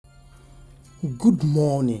Good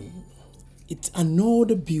morning. It's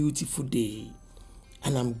another beautiful day,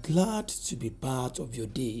 and I'm glad to be part of your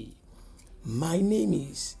day. My name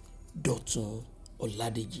is Dotun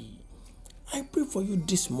Oladeji. I pray for you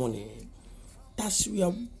this morning as we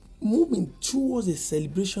are moving towards a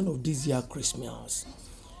celebration of this year Christmas,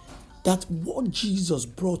 that what Jesus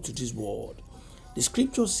brought to this world, the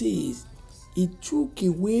scripture says, He took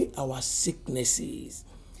away our sicknesses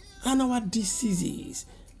and our diseases.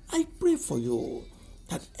 I pray for you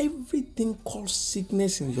that everything called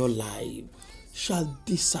sickness in your life shall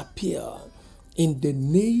disappear in the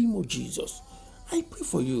name of Jesus. I pray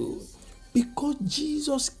for you because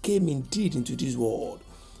Jesus came indeed into this world.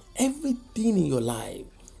 Everything in your life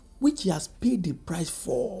which He has paid the price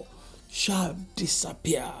for shall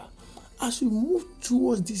disappear. As we move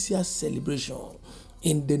towards this year's celebration,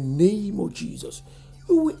 in the name of Jesus,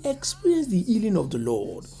 you will experience the healing of the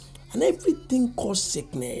Lord. And everything called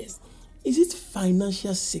sickness, is it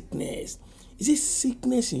financial sickness? Is it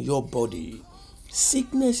sickness in your body?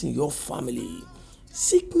 Sickness in your family?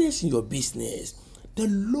 Sickness in your business? The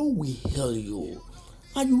Lord will heal you,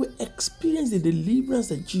 and you will experience the deliverance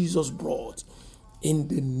that Jesus brought in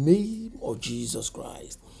the name of Jesus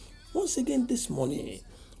Christ. Once again this morning,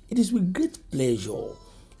 it is with great pleasure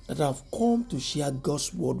that I've come to share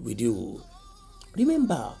God's word with you.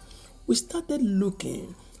 Remember, we started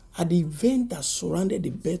looking at the event that surrounded the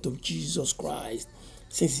birth of Jesus Christ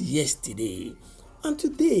since yesterday. And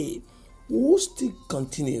today, we will still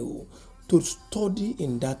continue to study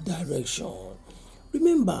in that direction.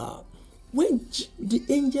 Remember, when the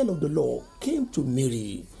angel of the Lord came to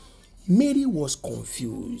Mary, Mary was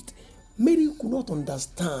confused. Mary could not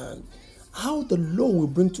understand how the Lord will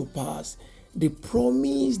bring to pass the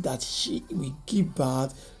promise that she will give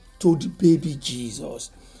birth to the baby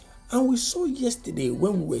Jesus. And we saw yesterday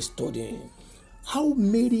when we were studying how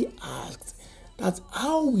Mary asked that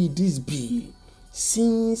how will this be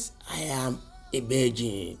since I am a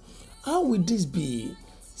virgin? How will this be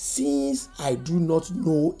since I do not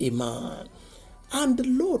know a man? And the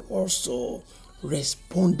Lord also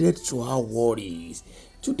responded to our worries.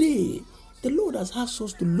 Today, the Lord has asked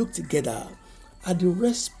us to look together at the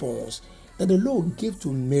response that the Lord gave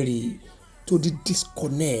to Mary to the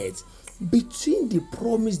disconnect between the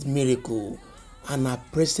promised miracle and our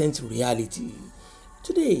present reality.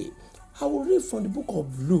 Today, I will read from the book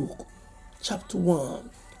of Luke, chapter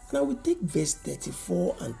 1, and I will take verse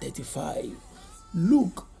 34 and 35.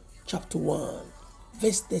 Luke, chapter 1,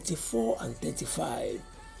 verse 34 and 35.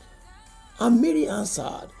 And Mary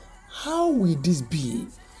answered, How will this be?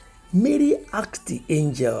 Mary asked the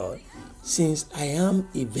angel, Since I am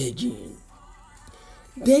a virgin.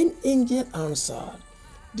 Then angel answered,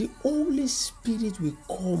 The Holy Spirit will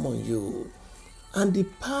come on you, and the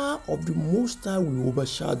power of the Most High will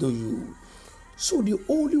overshadow you. So the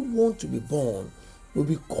Holy One to be born will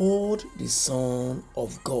be called the Son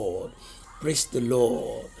of God. Praise the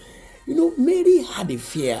Lord. Mary had a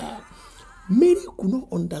fear. Mary could not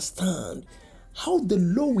understand how the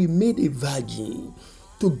Lord will make a virgin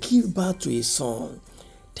to give birth to a son.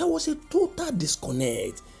 There was a total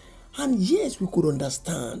disconnect. And yes, we could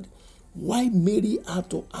understand why Mary had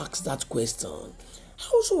to ask that question. I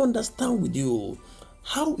also understand with you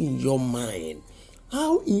how in your mind,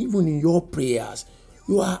 how even in your prayers,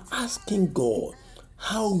 you are asking God,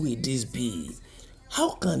 how will this be?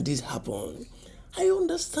 How can this happen? I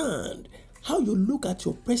understand how you look at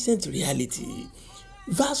your present reality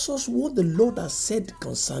versus what the Lord has said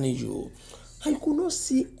concerning you. I could not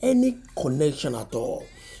see any connection at all.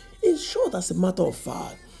 In short, as a matter of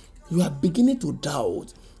fact, you are beginning to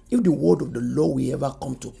doubt if the word of the Lord will ever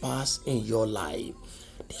come to pass in your life.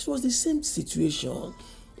 This was the same situation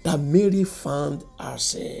that Mary found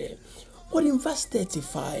herself. But in verse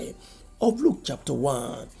 35 of Luke chapter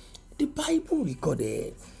 1, the Bible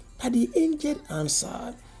recorded that the angel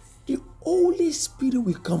answered, The Holy Spirit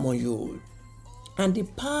will come on you, and the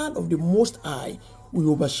power of the Most High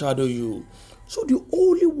will overshadow you. So the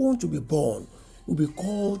Holy One to be born will be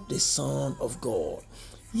called the Son of God.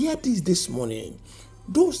 Hear this morning.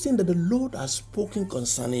 Those things that the Lord has spoken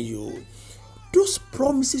concerning you, those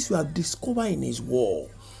promises you have discovered in His word,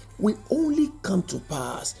 will only come to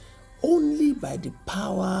pass only by the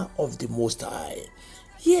power of the Most High.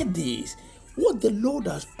 Hear this. What the Lord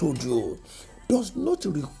has told you does not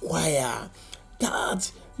require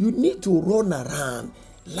that you need to run around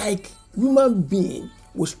like human beings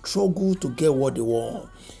will struggle to get what they want.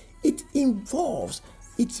 It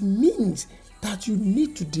means that you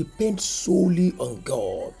need to depend solely on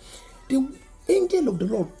God. The angel of the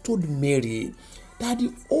Lord told Mary that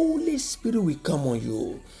the Holy Spirit will come on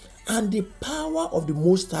you, and the power of the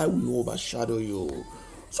Most High will overshadow you.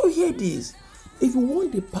 So hear this. If you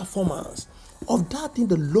want the performance of that thing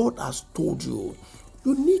the Lord has told you,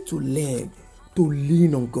 you need to learn to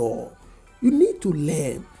lean on God. You need to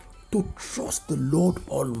learn to trust the Lord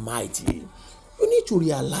Almighty. You need to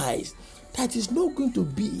realize that it's not going to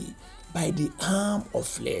be by the arm of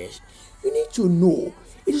flesh. You need to know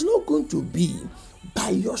it is not going to be by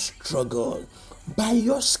your struggle, by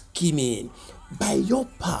your scheming, by your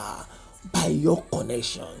power, by your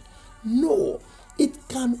connection. No, it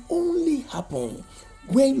can only happen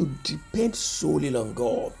when you depend solely on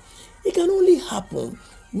God. It can only happen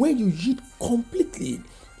when you yield completely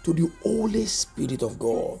to the Holy Spirit of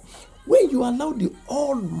God. When you allow the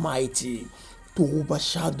Almighty to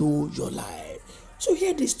overshadow your life. So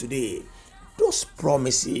hear this today. Those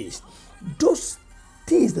promises, those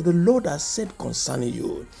things that the Lord has said concerning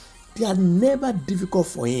you, they are never difficult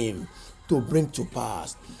for Him to bring to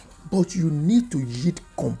pass. But you need to yield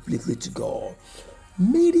completely to God.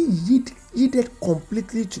 Mary yielded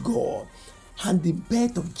completely to God, and the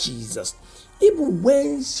birth of Jesus, even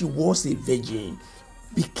when she was a virgin,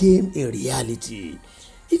 became a reality.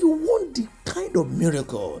 If you want the kind of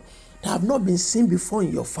miracle that have not been seen before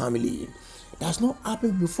in your family, that has not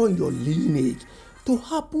happened before in your lineage, to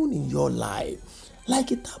happen in your life,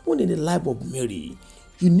 like it happened in the life of Mary,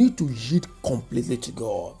 you need to yield completely to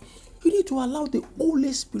God. You need to allow the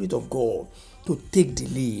Holy Spirit of God to take the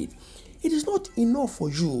lead. It is not enough for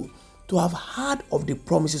you to have heard of the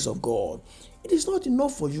promises of God. It is not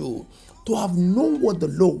enough for you to have known what the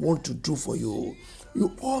Lord wants to do for you.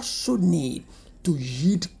 You also need to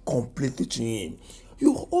yield completely to Him.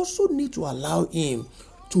 You also need to allow Him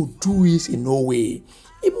to do it in no way.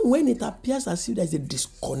 Even when it appears as if there is a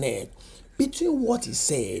disconnect between what He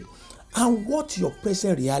said and what your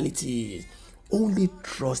present reality is, only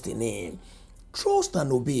trust in Him. Trust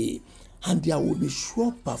and obey, and there will be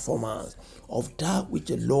sure performance of that which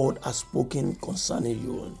the Lord has spoken concerning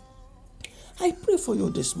you. I pray for you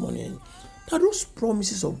this morning that those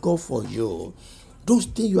promises of God for you, those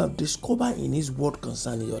things you have discovered in His word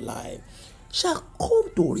concerning your life, shall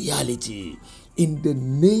come to reality in the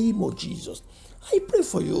name of Jesus. I pray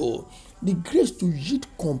for you the grace to yield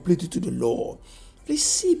completely to the Lord.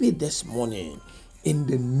 Receive it this morning in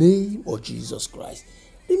the name of Jesus Christ.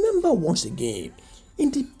 Remember once again,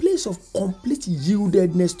 in the place of complete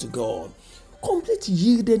yieldedness to God, complete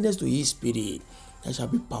yieldedness to His Spirit, there shall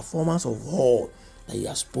be performance of all that He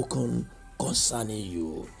has spoken concerning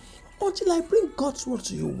you. Until I bring God's word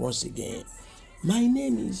to you once again, my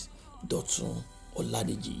name is Dotun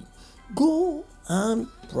Oladeji. Go and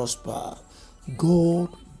prosper. God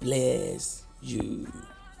bless you.